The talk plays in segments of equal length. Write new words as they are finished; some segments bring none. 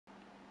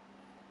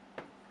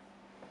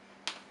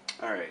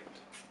Alright,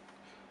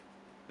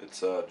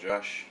 it's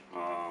Josh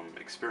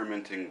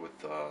experimenting with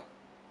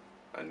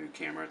a new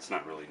camera. It's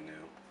not really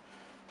new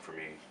for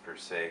me per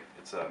se.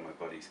 It's my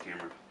buddy's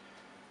camera.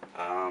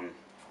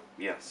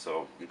 Yeah,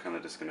 so I'm kind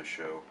of just going to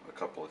show a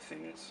couple of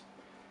things,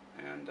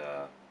 and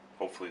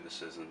hopefully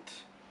this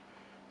isn't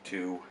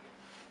too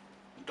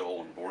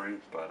dull and boring,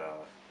 but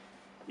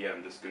yeah,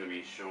 I'm just going to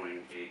be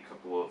showing a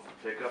couple of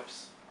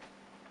pickups,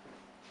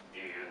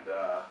 and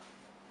the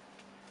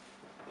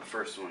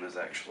first one is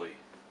actually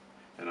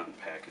an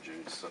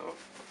unpackaging, so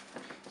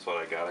that's what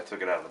I got. I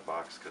took it out of the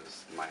box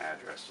because my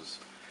address was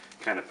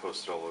kind of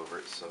posted all over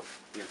it, so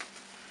yeah.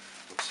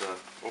 Let's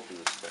open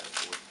this bad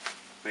boy.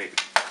 Maybe.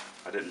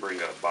 I didn't bring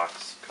a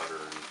box cutter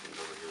or anything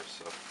over here,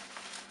 so.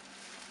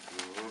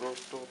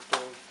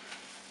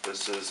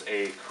 This is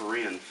a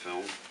Korean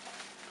film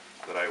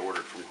that I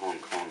ordered from Hong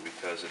Kong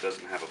because it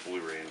doesn't have a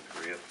Blu-ray in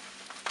Korea.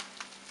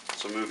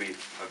 It's a movie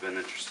I've been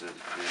interested in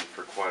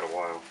for quite a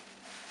while.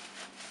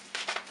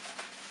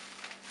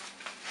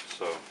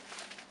 So,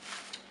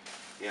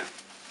 yeah,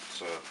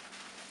 so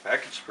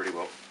packaged pretty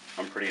well.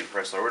 I'm pretty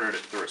impressed. I ordered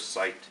it through a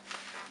site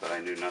that I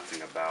knew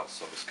nothing about,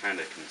 so I was kind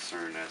of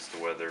concerned as to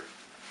whether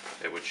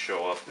it would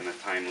show up in a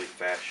timely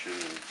fashion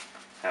and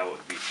how it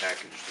would be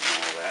packaged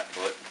and all that,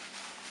 but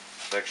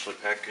it's actually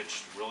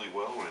packaged really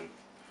well and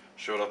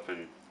showed up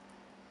in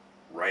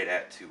right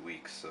at 2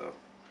 weeks, so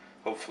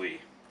hopefully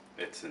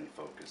it's in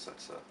focus.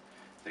 That's the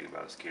thing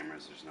about his camera,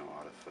 is there's no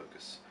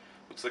autofocus.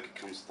 Looks like it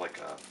comes with like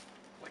a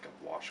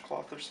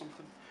washcloth or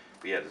something.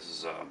 But yeah, this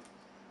is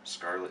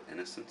Scarlet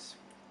Innocence.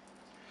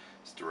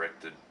 It's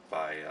directed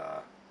by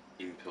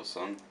Im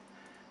Pil-sung.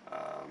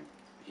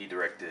 He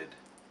directed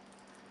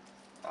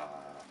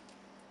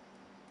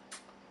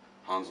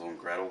Hansel and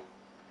Gretel,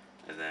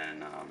 and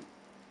then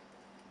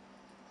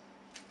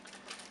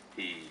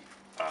he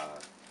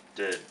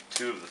did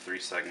 2 of the 3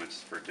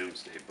 segments for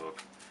Doomsday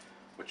Book,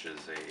 which is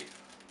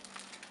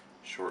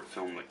a short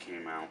film that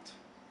came out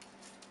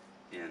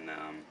in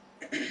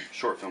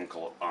short film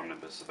called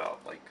Omnibus about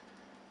like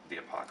the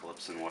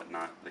apocalypse and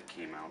whatnot that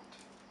came out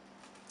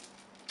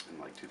in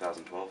like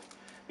 2012.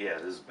 Yeah,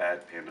 this is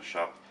Bad Panda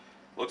Shop.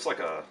 Looks like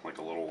a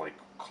little like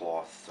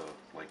cloth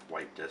like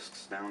white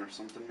discs down or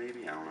something,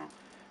 maybe, I don't know.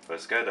 But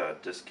it's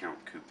got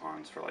discount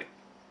coupons for like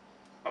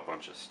a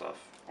bunch of stuff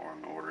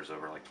on orders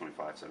over like $25,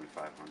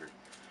 $7,500.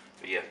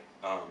 But yeah,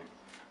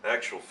 the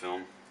actual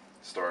film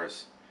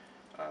stars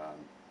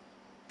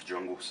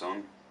Jung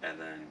Sung, and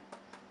then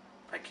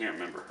I can't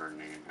remember her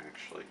name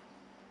actually.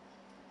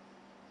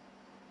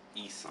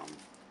 Isum,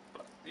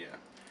 but yeah,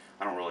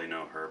 I don't really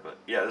know her, but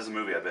yeah, this is a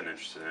movie I've been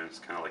interested in. It's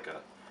kind of like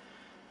a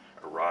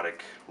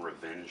erotic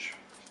revenge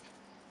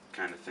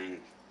kind of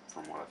thing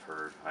from what I've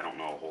heard. I don't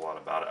know a whole lot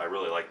about it. I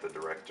really like the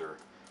director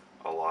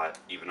a lot,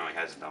 even though he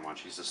hasn't done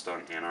much. He's just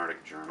done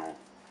Antarctic Journal,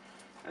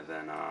 and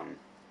then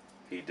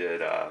he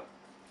did I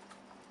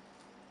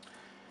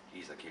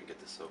can't get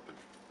this open.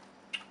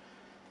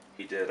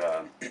 He did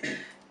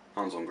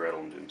Hansel and Gretel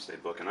and Doomsday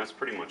Book, and that's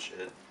pretty much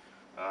it.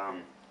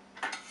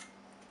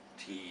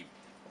 He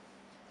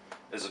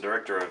is a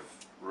director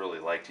I've really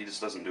liked. He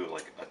just doesn't do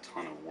like a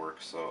ton of work,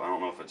 so I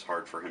don't know if it's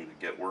hard for him to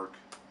get work,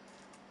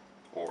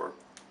 or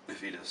if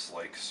he just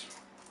likes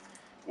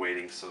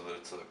waiting so that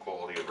it's a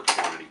quality over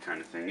quantity kind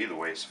of thing. Either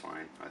way is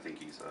fine. I think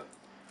he's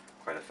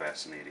quite a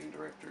fascinating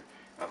director.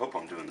 I hope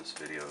I'm doing this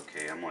video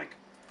okay. I'm like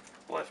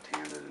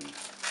left-handed and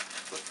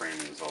the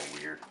framing is all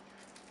weird.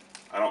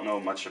 I don't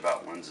know much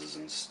about lenses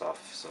and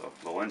stuff, so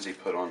the lens he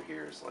put on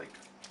here is like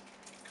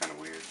kind of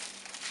weird.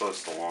 So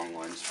it's the long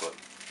lens, but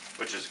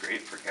which is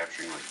great for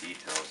capturing like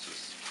details.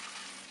 Just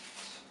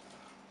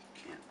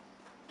can't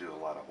do a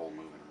lot of whole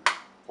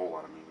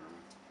lot of moving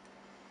around.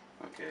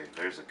 Okay,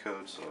 there's a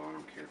code, so I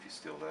don't care if you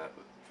steal that.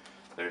 But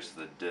there's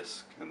the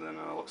disc, and then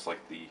looks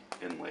like the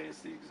inlay is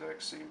the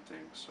exact same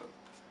thing. So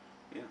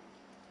yeah,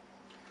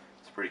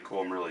 it's pretty cool.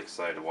 I'm really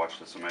excited to watch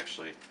this. I'm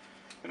actually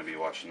going to be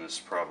watching this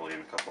probably in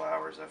a couple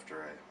hours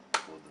after I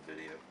upload the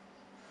video.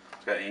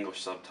 It's got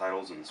English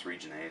subtitles, and it's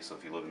region A, so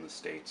if you live in the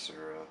States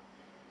or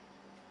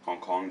Hong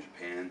Kong,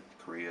 Japan,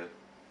 Korea,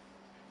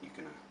 you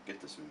can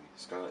get this movie,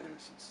 Scarlet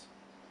Innocence.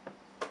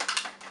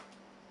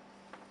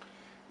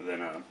 And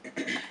then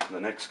the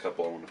next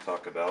couple I want to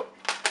talk about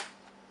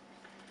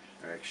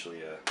are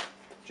actually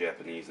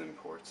Japanese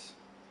imports.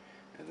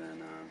 And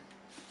then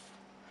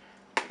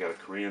I got a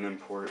Korean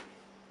import,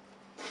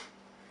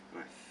 and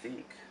I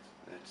think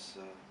that's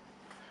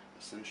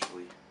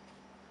essentially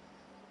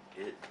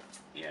it.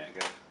 Yeah,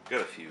 I got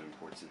a few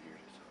imports in here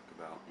to talk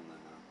about, and then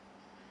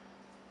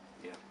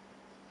yeah.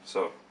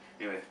 So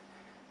anyway,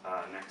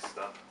 next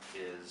up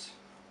is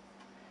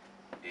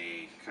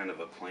a kind of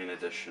a plain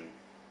edition,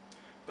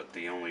 but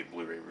the only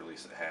Blu-ray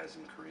release it has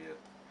in Korea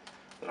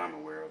that I'm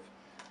aware of,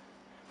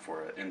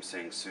 for Im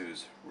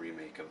Sang-soo's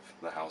remake of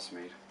The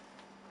Housemaid.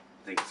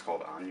 I think it's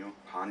called Hanyo,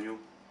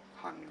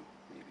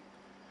 maybe.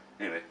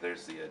 Anyway,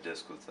 there's the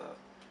disc with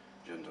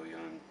Jun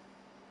Do-yeon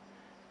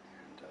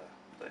and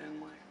the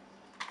inlay.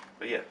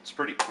 But yeah, it's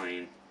pretty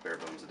plain, bare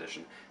bones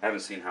edition. I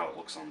haven't seen how it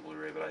looks on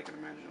Blu-ray, but I can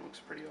imagine it looks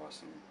pretty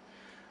awesome.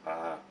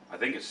 I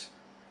think it's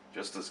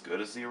just as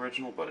good as the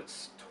original, but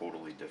it's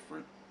totally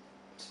different.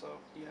 So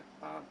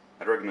yeah,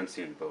 I'd recommend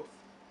seeing both.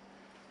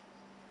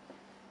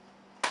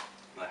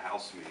 The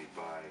Housemaid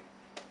by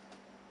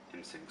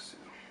Im Sing-soo.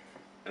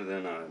 And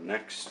then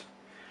next,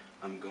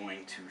 I'm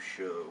going to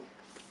show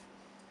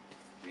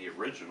the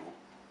original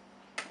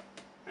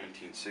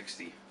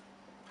 1960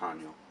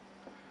 Hanyo.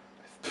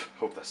 I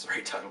hope that's the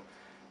right title.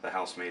 The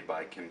Housemaid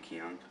by Kim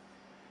Ki-young,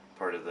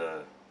 part of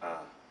the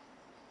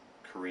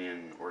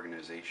Korean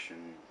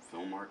Organization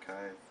Film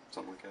Archive,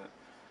 something like that,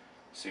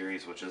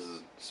 series, which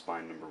is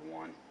spine number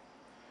 1.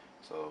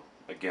 So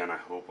again, I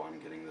hope I'm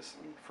getting this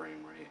in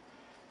frame right.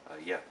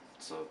 Yeah,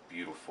 it's a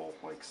beautiful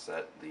like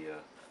set.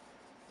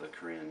 The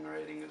Korean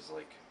writing is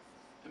like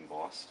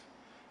embossed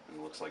and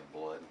it looks like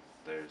blood.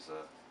 There's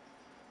a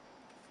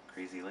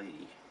crazy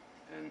lady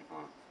and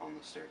on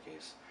the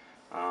staircase.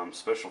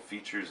 Special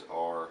features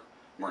are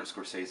Martin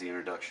Scorsese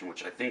introduction,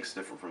 which I think is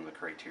different from the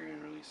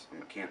Criterion release.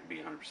 I can't be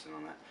 100%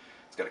 on that.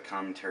 It's got a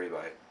commentary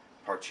by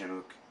Park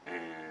Chan-wook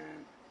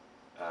and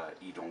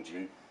Lee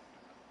Dong-jin,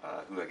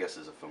 who I guess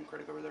is a film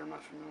critic over there. I'm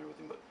not familiar with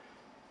him, but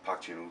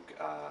Park Chan-wook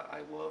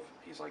I love.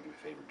 He's like my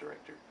favorite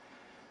director.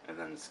 And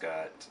then it's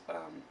got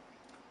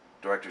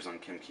directors on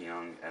Kim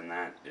Ki-young, and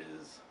that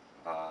is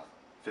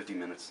 50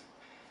 minutes,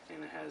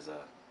 and it has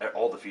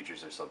all the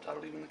features are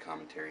subtitled, even the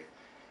commentary,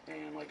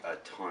 and like a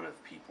ton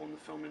of people in the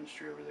film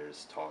industry over there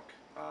just talk,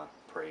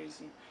 praise,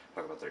 and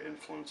talk about their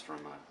influence from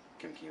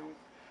Kim Ki-young.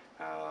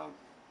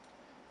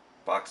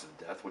 Box of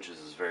Death, which is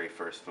his very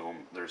first film.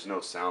 There's no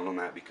sound on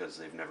that because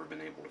they've never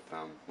been able to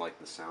find like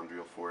the sound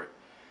reel for it,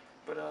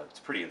 but it's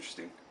pretty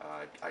interesting.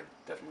 I'd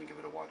definitely give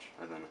it a watch.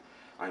 And then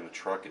I'm a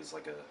Truck is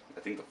like I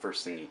think the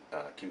first thing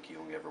Kim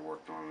Ki-young ever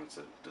worked on. It's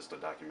just a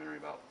documentary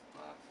about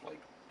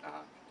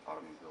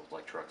automobiles,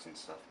 like trucks and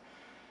stuff.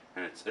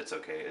 And it's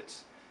okay.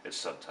 It's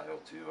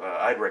subtitled too.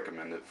 I'd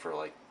recommend it for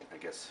like I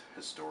guess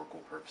historical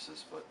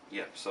purposes. But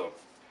yeah, so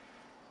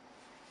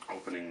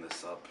opening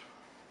this up,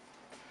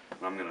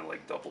 and I'm gonna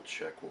like double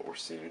check what we're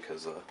seeing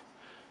because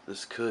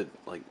this could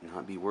like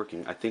not be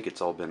working. I think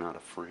it's all been out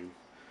of frame,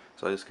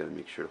 so I just gotta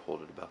make sure to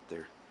hold it about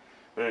there.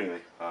 But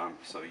anyway,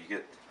 so you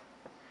get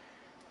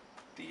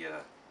the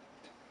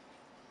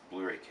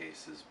Blu-ray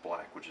case is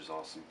black, which is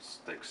awesome.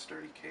 Thick,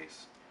 sturdy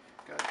case.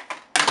 Got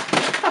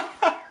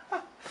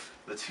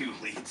the 2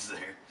 leads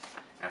there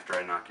after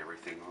I knock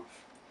everything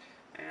off.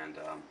 And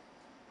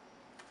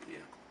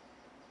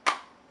yeah,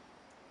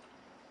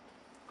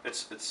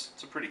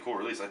 it's a pretty cool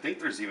release. I think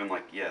there's even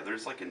like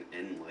there's like an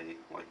inlay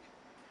like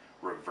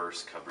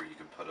reverse cover you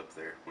could put up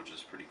there, which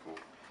is pretty cool.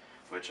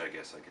 Which I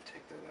guess I could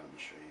take that out and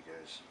show you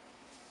guys.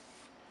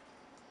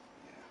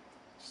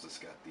 It's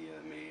just got the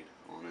maid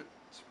on it.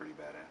 It's pretty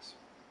badass.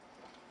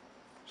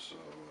 So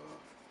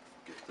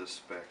get this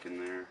back in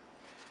there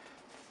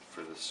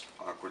for this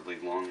awkwardly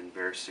long,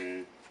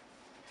 embarrassing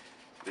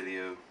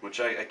video, which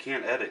I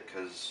can't edit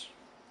because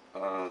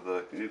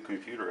the new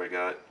computer I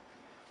got,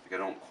 like I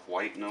don't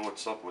quite know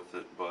what's up with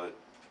it, but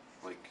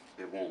like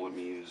it won't let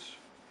me use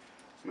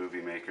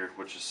Movie Maker,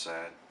 which is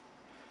sad.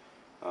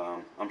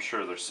 I'm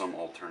sure there's some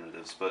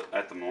alternatives, but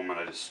at the moment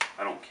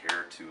I don't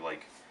care to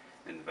like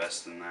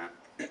invest in that.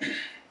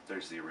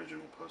 There's the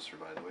original poster,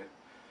 by the way.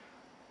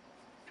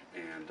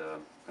 And I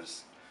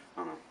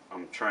don't know.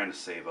 I'm trying to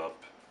save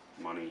up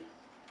money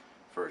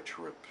for a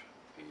trip,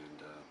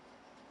 and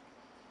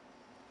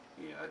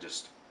yeah,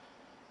 this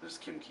is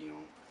Kim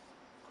Ki-young,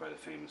 quite a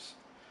famous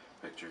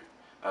picture.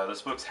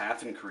 This book's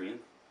half in Korean,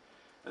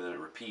 and then it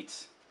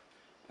repeats,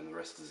 and the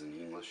rest is in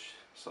English,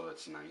 so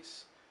it's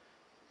nice.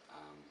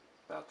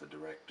 About the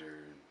director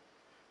and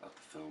about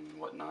the film and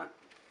whatnot.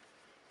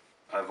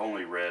 I've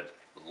only read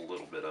a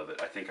little bit of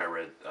it. I think I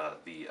read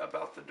the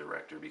about the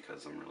director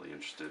because I'm really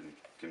interested in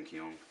Kim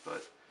Ki-young.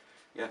 But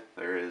yeah,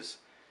 there is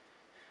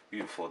a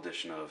beautiful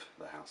edition of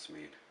The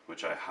Housemaid,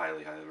 which I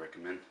highly, highly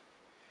recommend.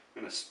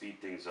 I'm going to speed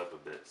things up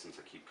a bit since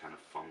I keep kind of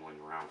fumbling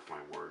around with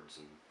my words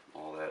and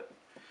all that.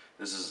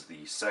 This is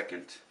the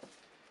second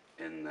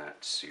in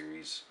that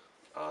series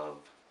of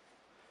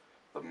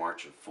The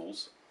March of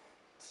Fools.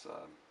 It's,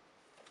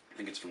 I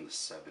think it's from the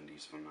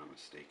 70s, if I'm not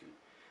mistaken.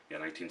 Yeah,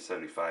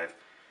 1975,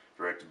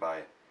 directed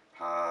by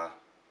Ha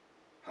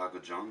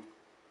Go-jung.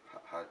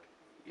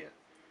 Yeah,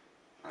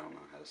 I don't know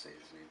how to say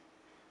his name.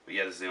 But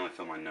yeah, this is the only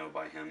film I know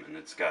by him, and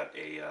it's got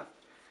a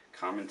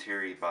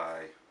commentary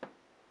by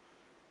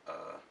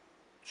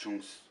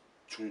Chung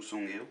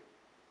Sung-il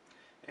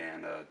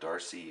and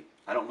Darcy.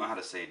 I don't know how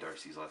to say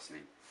Darcy's last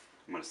name.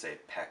 I'm going to say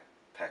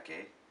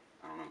Paquet.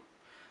 I don't know.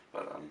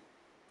 But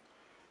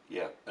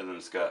yeah, and then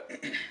it's got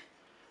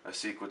a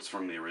sequence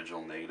from the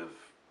original negative,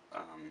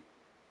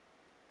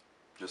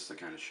 just to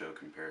kind of show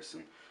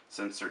comparison.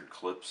 Censored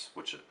clips,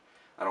 which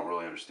I don't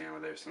really understand why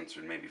they're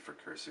censored, maybe for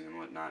cursing and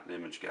whatnot. The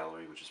image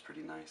gallery, which is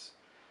pretty nice.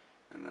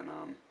 And then,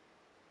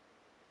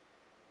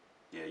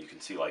 yeah, you can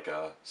see like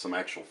some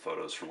actual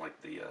photos from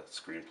like the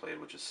screenplay,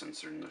 which is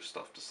censored, and there's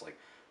stuff just like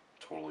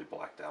totally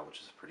blacked out, which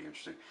is pretty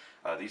interesting.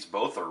 These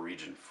both are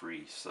region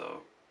free,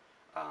 so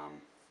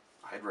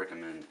I'd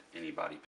recommend anybody